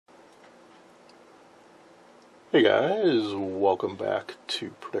Hey guys, welcome back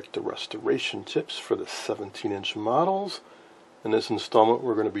to Predicta restoration tips for the 17-inch models. In this installment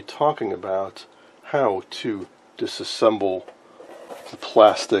we're going to be talking about how to disassemble the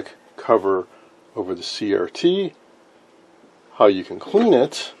plastic cover over the CRT, how you can clean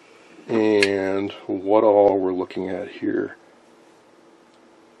it, and what all we're looking at here.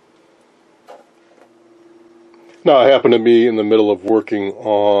 Now I happen to be in the middle of working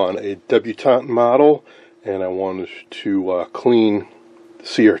on a debutante model, and I wanted to clean the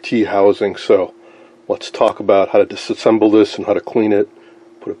CRT housing, so let's talk about how to disassemble this and how to clean it,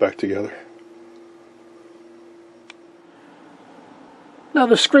 put it back together. Now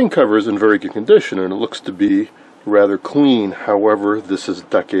the screen cover is in very good condition and it looks to be rather clean. However, this is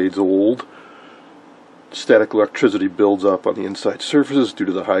decades old. Static electricity builds up on the inside surfaces due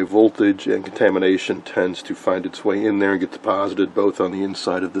to the high voltage, and contamination tends to find its way in there and get deposited both on the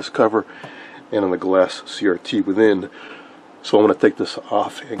inside of this cover and on the glass CRT within. So I'm going to take this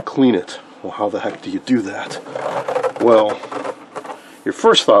off and clean it. Well, how the heck do you do that? Well, your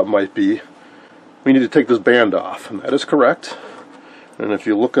first thought might be, we need to take this band off, and that is correct. And if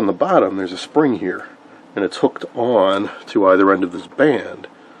you look on the bottom, there's a spring here, and it's hooked on to either end of this band.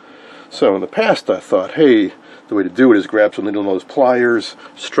 So in the past I thought, hey, the way to do it is grab some needle nose pliers,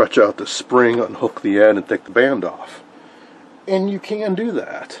 stretch out the spring, unhook the end, and take the band off. And you can do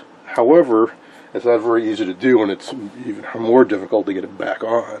that. However, it's not very easy to do, and it's even more difficult to get it back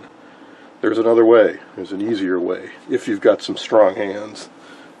on. There's another way. There's an easier way, if you've got some strong hands.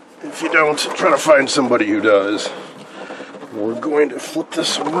 If you don't, try to find somebody who does. We're going to flip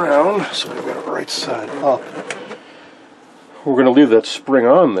this around so we've got it right side up. We're going to leave that spring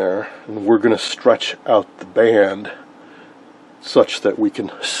on there, and we're going to stretch out the band such that we can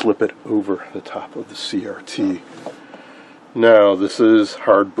slip it over the top of the CRT. Now, this is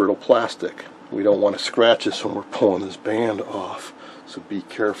hard, brittle plastic. We don't want to scratch this when we're pulling this band off, so be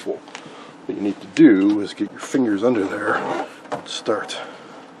careful. What you need to do is get your fingers under there and start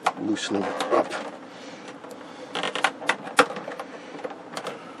loosening it up.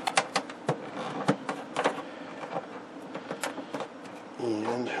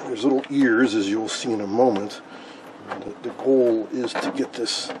 And there's little ears, as you'll see in a moment. And the goal is to get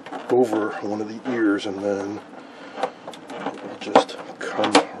this over one of the ears, and then it will just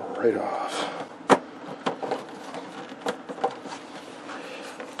come right off.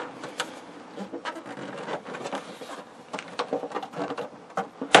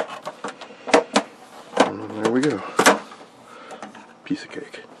 And there we go. Piece of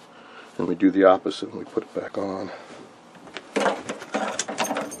cake. And we do the opposite and we put it back on.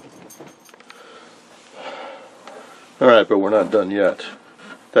 Alright, but we're not done yet.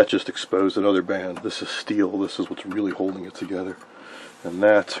 That just exposed another band. This is steel. This is what's really holding it together. And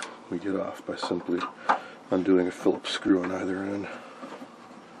that we get off by simply undoing a Phillips screw on either end.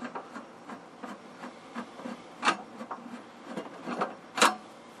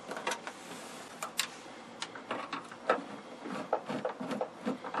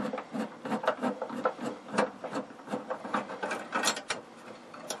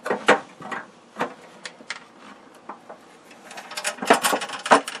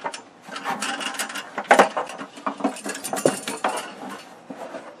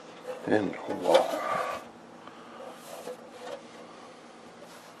 And voila.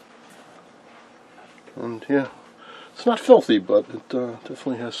 And yeah, it's not filthy, but it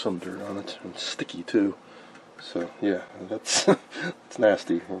definitely has some dirt on it, and it's sticky too. So yeah, that's it's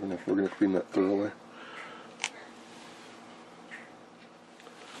nasty. We're gonna clean that thoroughly.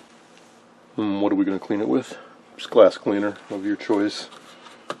 What are we gonna clean it with? Just glass cleaner of your choice,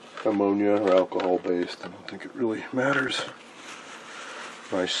 ammonia or alcohol based. I don't think it really matters.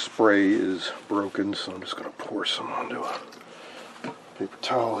 My spray is broken, so I'm just going to pour some onto a paper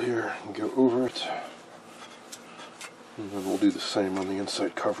towel here and go over it. And then we'll do the same on the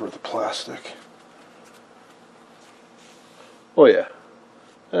inside cover of the plastic. Oh yeah,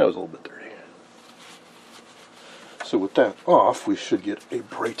 that was a little bit dirty. So with that off, we should get a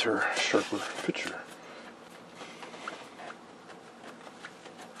brighter, sharper picture.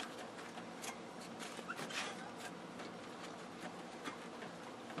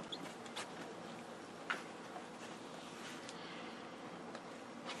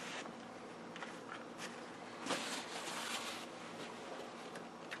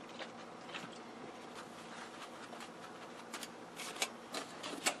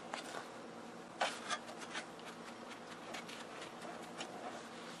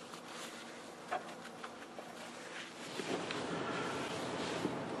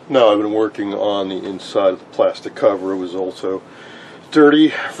 Now I've been working on the inside of the plastic cover. It was also dirty.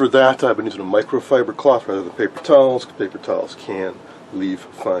 For that, I've been using a microfiber cloth rather than paper towels, because paper towels can leave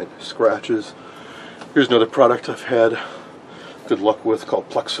fine scratches. Here's another product I've had good luck with called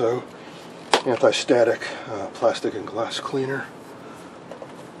Plexo anti-static plastic and glass cleaner.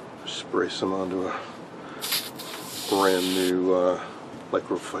 Spray some onto a brand new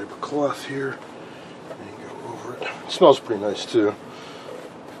microfiber cloth here and go over it. It smells pretty nice too.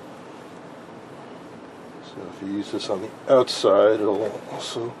 So if you use this on the outside, it'll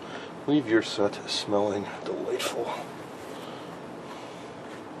also leave your set smelling delightful.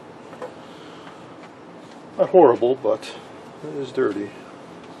 Not horrible, but it is dirty.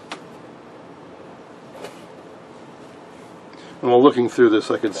 And while looking through this,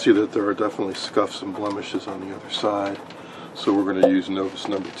 I can see that there are definitely scuffs and blemishes on the other side. So we're going to use Novus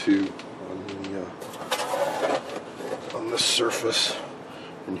number 2 on this surface.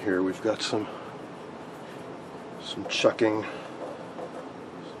 And here we've got some chucking,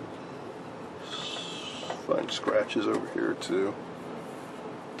 fine scratches over here too.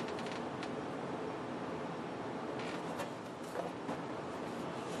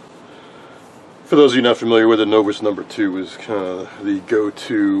 For those of you not familiar with it, Novus number 2 is kind of the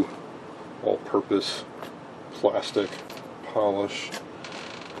go-to all-purpose plastic polish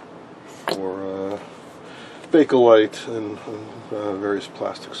for Bakelite and various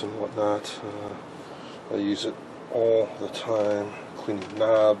plastics and whatnot. I use it all the time, cleaning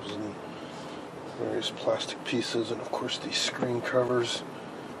knobs and various plastic pieces, and of course these screen covers.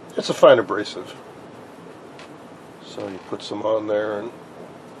 It's a fine abrasive. So you put some on there and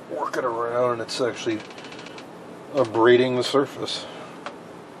work it around, and it's actually abrading the surface,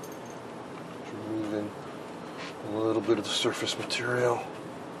 removing a little bit of the surface material.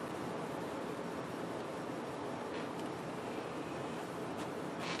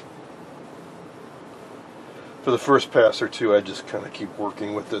 For the first pass or two, I just kind of keep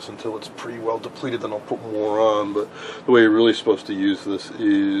working with this until it's pretty well depleted, then I'll put more on. But the way you're really supposed to use this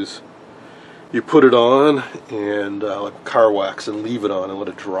is you put it on and like car wax, and leave it on and let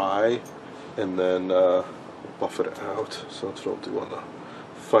it dry, and then buff it out. So that's what I'll do on the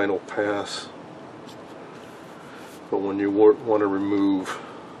final pass. But when you want to remove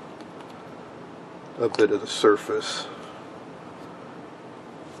a bit of the surface,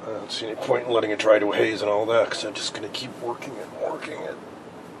 I don't see any point in letting it dry to a haze and all that, because I'm just going to keep working it, working it.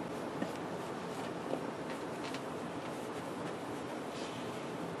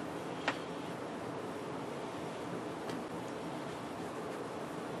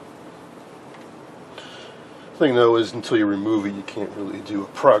 Thing though is, until you remove it, you can't really do a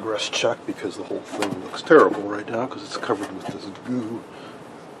progress check, because the whole thing looks terrible right now because it's covered with this goo.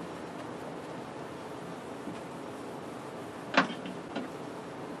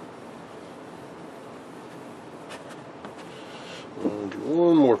 I'll do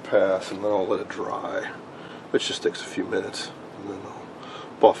one more pass and then I'll let it dry, which just takes a few minutes, and then I'll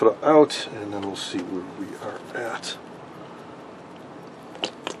buff it out, and then we'll see where we are at.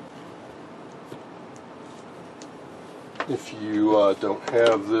 If you don't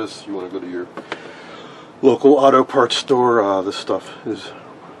have this, you want to go to your local auto parts store. This stuff is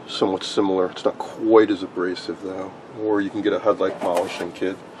somewhat similar. It's not quite as abrasive though. Or you can get a headlight polishing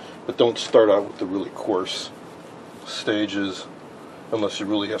kit, but don't start out with the really coarse stages unless you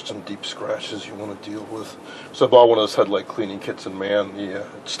really have some deep scratches you want to deal with. So I bought one of those headlight cleaning kits, and man, it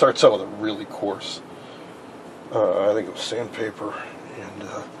starts out with a really coarse, I think it was sandpaper, and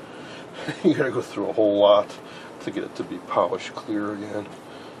you gotta go through a whole lot to get it to be polished clear again.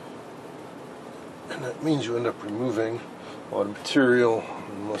 And that means you end up removing a lot of material.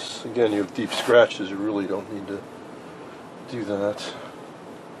 Unless, again, you have deep scratches, you really don't need to do that.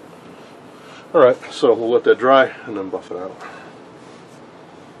 Alright, so we'll let that dry and then buff it out.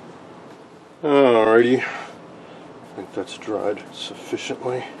 Alrighty, I think that's dried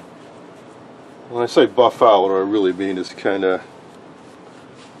sufficiently. When I say buff out, what I really mean is kind of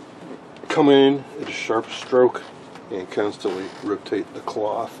come in at a sharp stroke and constantly rotate the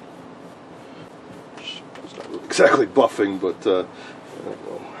cloth. It's not really exactly buffing, but I don't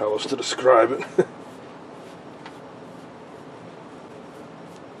know how else to describe it.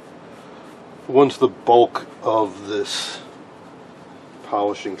 Once the bulk of this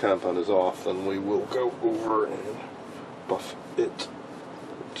polishing compound is off, then we will go over and buff it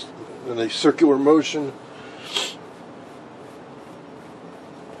in a circular motion.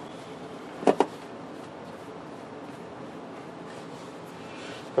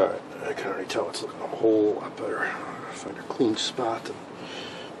 Alright, I can already tell it's looking a whole lot better. Find a clean spot and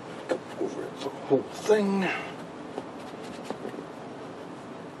go over the whole thing.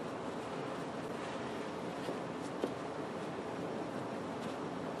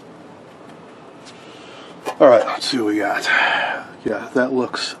 Alright, let's see what we got. Yeah, that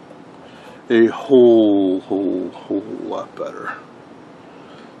looks a whole lot better.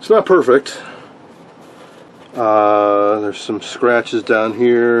 It's not perfect. There's some scratches down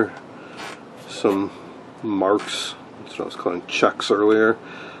here, some marks. That's what I was calling checks earlier.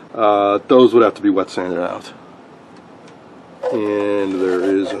 Those would have to be wet sanded out. And there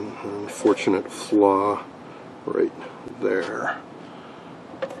is an unfortunate flaw right there.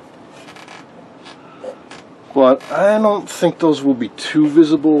 But I don't think those will be too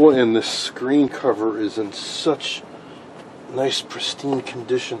visible, and this screen cover is in such nice pristine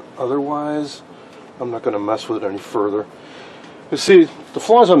condition otherwise. I'm not going to mess with it any further. You see, the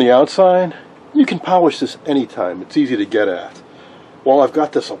flaws on the outside, you can polish this anytime. It's easy to get at. While I've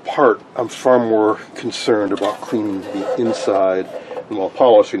got this apart, I'm far more concerned about cleaning the inside. And while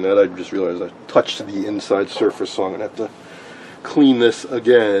polishing that, I just realized I touched the inside surface, so I'm going to have to clean this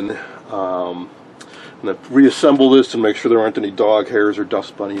again. And then reassemble this and make sure there aren't any dog hairs or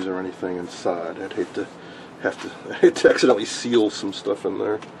dust bunnies or anything inside. I'd hate to accidentally seal some stuff in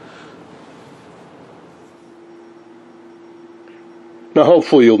there. Now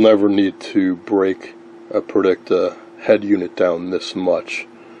hopefully you'll never need to break a Predicta head unit down this much.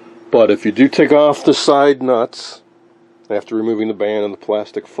 But if you do take off the side nuts after removing the band and the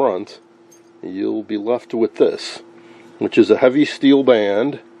plastic front, you'll be left with this, which is a heavy steel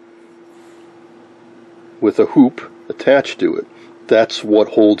band with a hoop attached to it. That's what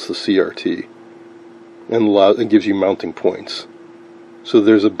holds the CRT and gives you mounting points. So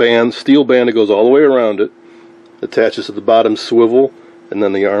there's a band, steel band that goes all the way around it, attaches to the bottom swivel, and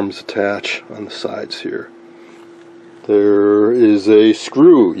then the arms attach on the sides here. There is a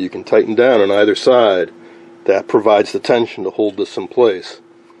screw you can tighten down on either side. That provides the tension to hold this in place.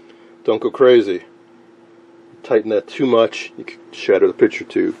 Don't go crazy. Tighten that too much, you can shatter the picture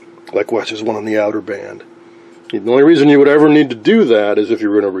tube. Likewise, there's one on the outer band. The only reason you would ever need to do that is if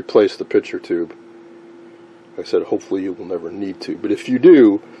you're going to replace the picture tube. Like I said, hopefully you will never need to. But if you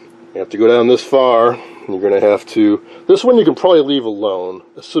do, you have to go down this far. You're going to have to... This one you can probably leave alone,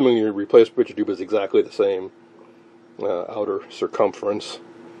 assuming your replaced picture tube is exactly the same outer circumference.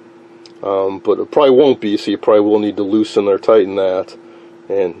 But it probably won't be, so you probably will need to loosen or tighten that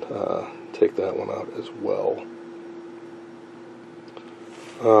and take that one out as well.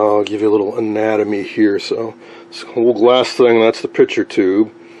 I'll give you a little anatomy here. So this whole glass thing, that's the picture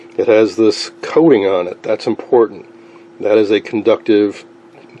tube. It has this coating on it. That's important. That is a conductive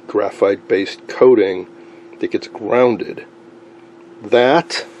graphite-based coating that gets grounded.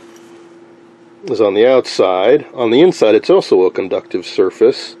 That is on the outside. On the inside, it's also a conductive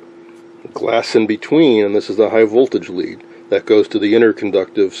surface. Glass in between, and this is the high voltage lead. That goes to the inner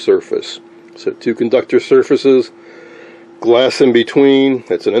conductive surface. So two conductor surfaces. Glass in between,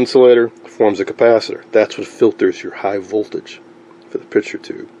 that's an insulator, forms a capacitor. That's what filters your high voltage for the picture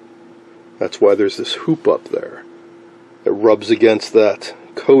tube. That's why there's this hoop up there. It rubs against that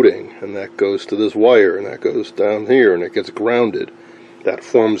coating, and that goes to this wire, and that goes down here, and it gets grounded. That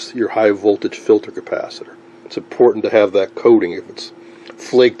forms your high voltage filter capacitor. It's important to have that coating. If it's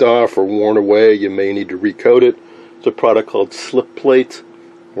flaked off or worn away, you may need to recoat it. It's a product called Slip Plate.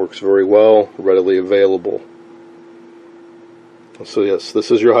 Works very well, readily available. So yes,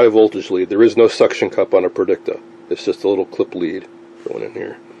 this is your high voltage lead. There is no suction cup on a Predicta. It's just a little clip lead going in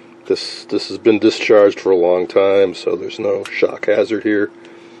here. This has been discharged for a long time, so there's no shock hazard here.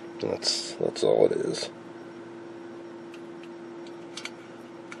 That's all it is.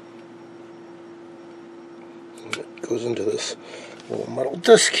 And it goes into this little metal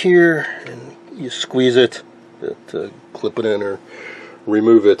disc here, and you squeeze it to clip it in or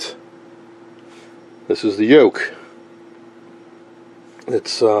remove it. This is the yoke.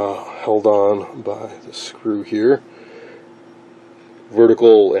 It's held on by the screw here.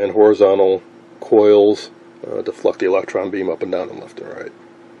 Vertical and horizontal coils deflect the electron beam up and down and left and right.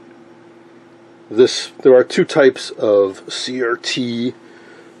 There are two types of CRT.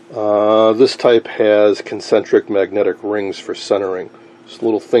 This type has concentric magnetic rings for centering. Just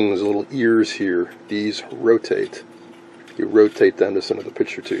little things, little ears here. These rotate. You rotate them to center the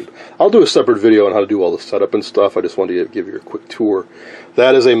picture tube. I'll do a separate video on how to do all the setup and stuff. I just wanted to give you a quick tour.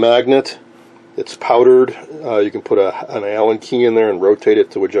 That is a magnet. It's powdered. You can put an Allen key in there and rotate it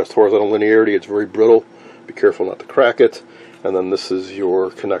to adjust horizontal linearity. It's very brittle. Be careful not to crack it. And then this is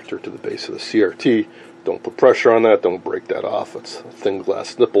your connector to the base of the CRT. Don't put pressure on that. Don't break that off. It's a thin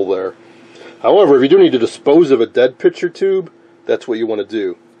glass nipple there. However, if you do need to dispose of a dead picture tube, that's what you want to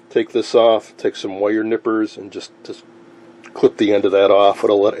do. Take this off, take some wire nippers, and just clip the end of that off.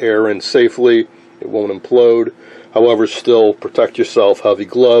 It'll let air in safely. It won't implode. However, still protect yourself. Heavy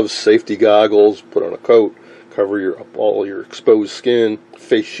gloves, safety goggles, put on a coat, Cover up all your exposed skin,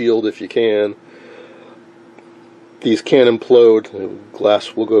 face shield if you can. These can implode,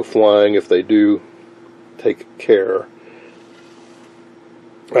 glass will go flying. If they do, take care.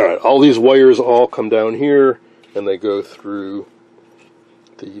 Alright, all these wires all come down here, and they go through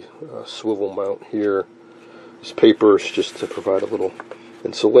the swivel mount here. This paper is just to provide a little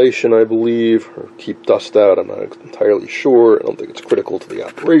insulation, I believe, or keep dust out. I'm not entirely sure. I don't think it's critical to the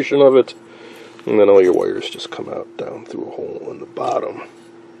operation of it. And then all your wires just come out down through a hole in the bottom.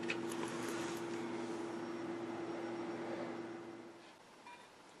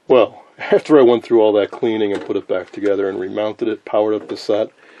 Well, after I went through all that cleaning and put it back together and remounted it, powered up the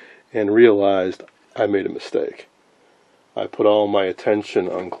set, and realized I made a mistake. I put all my attention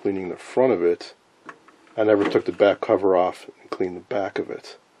on cleaning the front of it. I never took the back cover off and cleaned the back of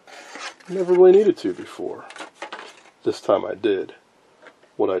it. I never really needed to before. This time I did.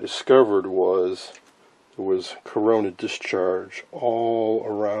 What I discovered was there was corona discharge all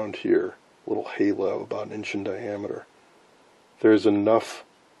around here. A little halo about an inch in diameter. There's enough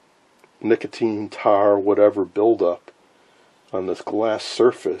nicotine, tar, whatever buildup on this glass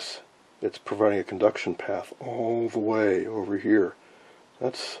surface. It's providing a conduction path all the way over here.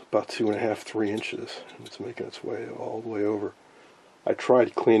 That's about 2.5, 3 inches. It's making its way all the way over. I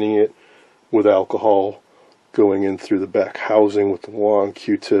tried cleaning it with alcohol, going in through the back housing with the long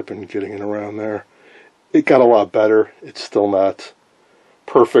Q-tip and getting it around there. It got a lot better. It's still not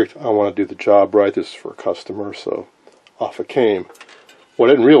perfect. I want to do the job right. This is for a customer, so off it came. What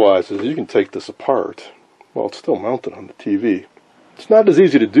I didn't realize is you can take this apart. Well, it's still mounted on the TV. It's not as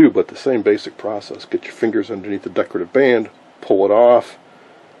easy to do, but the same basic process. Get your fingers underneath the decorative band, pull it off,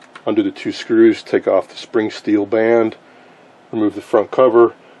 undo the 2 screws, take off the spring steel band, remove the front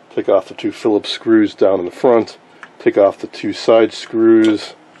cover, take off the 2 Phillips screws down in the front, take off the 2 side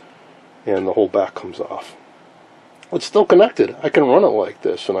screws, and the whole back comes off. It's still connected. I can run it like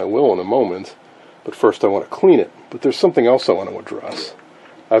this, and I will in a moment, but first I want to clean it. But there's something else I want to address.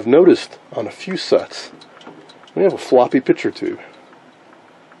 I've noticed on a few sets, we have a floppy picture tube.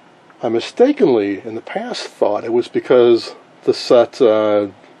 I mistakenly, in the past, thought it was because the set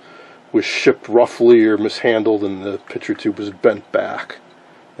was shipped roughly or mishandled and the picture tube was bent back.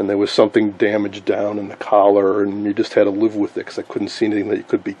 And there was something damaged down in the collar and you just had to live with it because I couldn't see anything that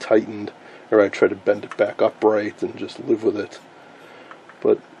could be tightened. Or I tried to bend it back upright and just live with it.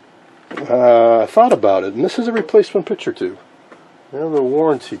 But I thought about it, and this is a replacement picture tube. I have a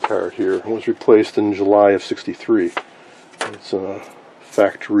warranty card here. It was replaced in July of '63. It's a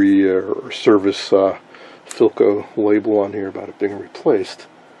factory or service Philco label on here about it being replaced.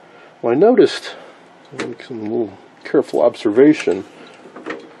 Well, I noticed, some little careful observation,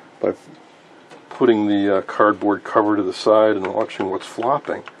 by putting the cardboard cover to the side and watching what's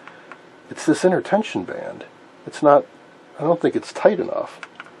flopping. It's this inner tension band. It's not, I don't think it's tight enough.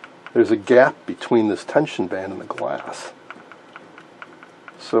 There's a gap between this tension band and the glass.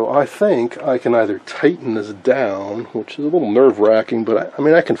 So I think I can either tighten this down, which is a little nerve-wracking, but I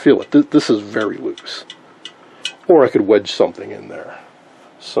mean I can feel it. This is very loose. Or I could wedge something in there.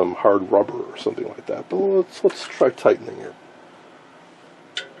 Some hard rubber or something like that. But let's try tightening it.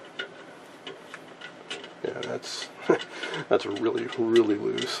 Yeah, that's really, really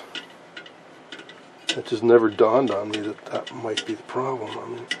loose. It just never dawned on me that might be the problem. I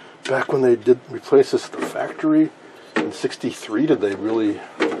mean, back when they did replace this at the factory in '63, did they really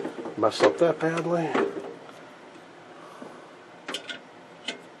mess up that badly?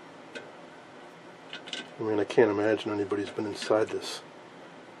 I mean, I can't imagine anybody's been inside this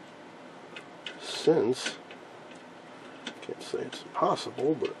since. Can't say it's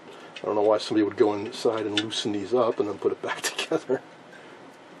impossible, but I don't know why somebody would go inside and loosen these up and then put it back together.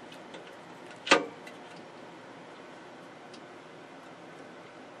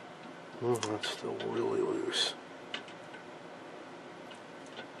 Oh, that's still really loose.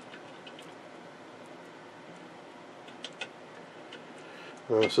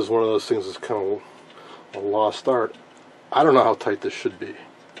 This is one of those things that's kind of a lost art. I don't know how tight this should be.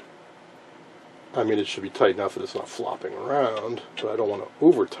 I mean, it should be tight enough that it's not flopping around, but I don't want to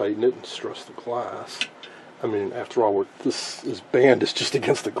over-tighten it and stress the glass. I mean, after all, this band is just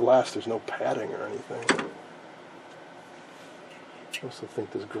against the glass. There's no padding or anything. I also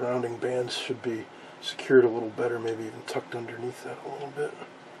think this grounding band should be secured a little better, maybe even tucked underneath that a little bit.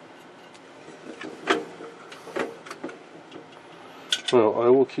 Well, I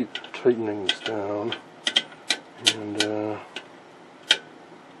will keep tightening this down, and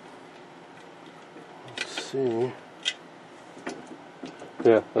let's see.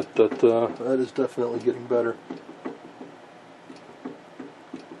 Yeah, that is definitely getting better.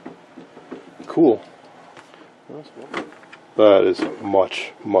 Cool. That is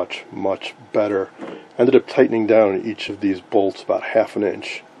much, much, much better. Ended up tightening down each of these bolts about 1/2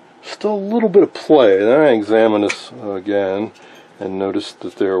 inch. Still a little bit of play. Then I examined this again and noticed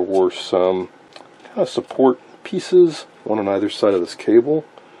that there were some kind of support pieces, one on either side of this cable.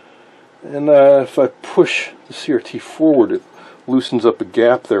 And if I push the CRT forward, it loosens up a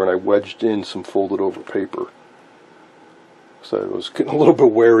gap there, and I wedged in some folded over paper. So I was getting a little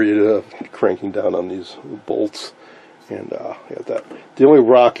bit wary of cranking down on these bolts. And yeah, that the only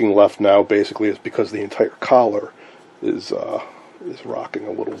rocking left now basically is because the entire collar is rocking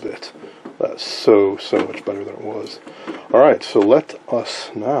a little bit. That's so much better than it was. All right, so let us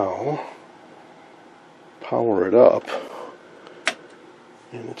now power it up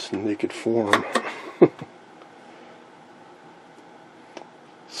in its naked form.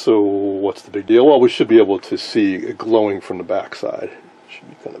 So what's the big deal? Well, we should be able to see it glowing from the backside. Should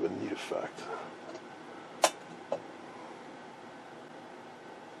be kind of a neat effect.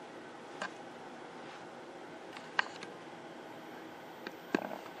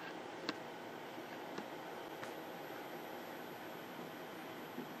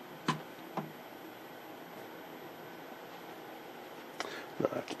 Now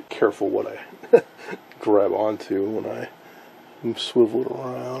I have to be careful what I grab onto when I swivel it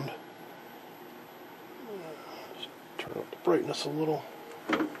around. Just turn up the brightness a little.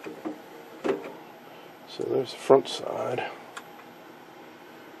 So there's the front side.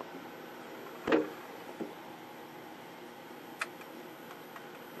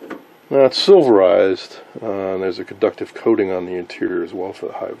 Now it's silverized, and there's a conductive coating on the interior as well for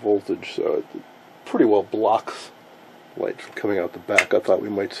the high voltage, so it pretty well blocks light from coming out the back. I thought we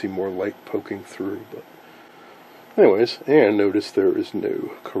might see more light poking through, but anyways, and notice there is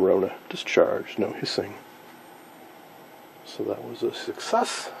no corona discharge, no hissing. So that was a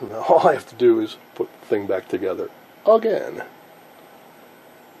success. Now all I have to do is put the thing back together again.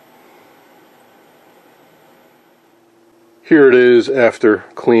 Here it is after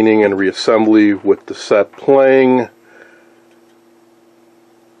cleaning and reassembly with the set playing.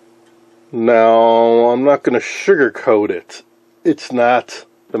 Now, I'm not going to sugarcoat it. It's not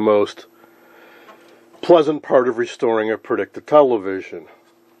the most pleasant part of restoring a Predicta television.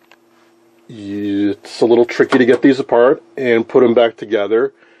 It's a little tricky to get these apart and put them back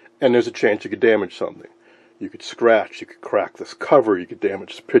together, and there's a chance you could damage something. You could scratch, you could crack this cover, you could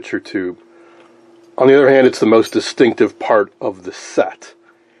damage the picture tube. On the other hand, it's the most distinctive part of the set.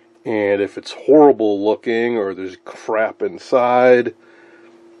 And if it's horrible looking or there's crap inside,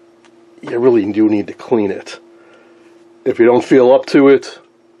 you really do need to clean it. If you don't feel up to it,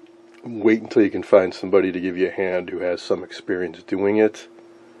 wait until you can find somebody to give you a hand who has some experience doing it.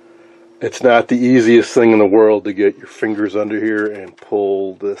 It's not the easiest thing in the world to get your fingers under here and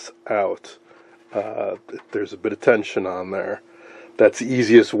pull this out. There's a bit of tension on there. That's the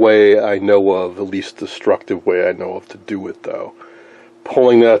easiest way I know of, the least destructive way I know of to do it, though.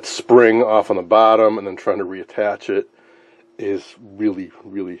 Pulling that spring off on the bottom and then trying to reattach it is really,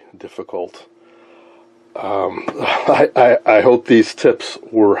 really difficult. I hope these tips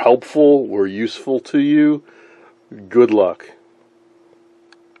were helpful, were useful to you. Good luck.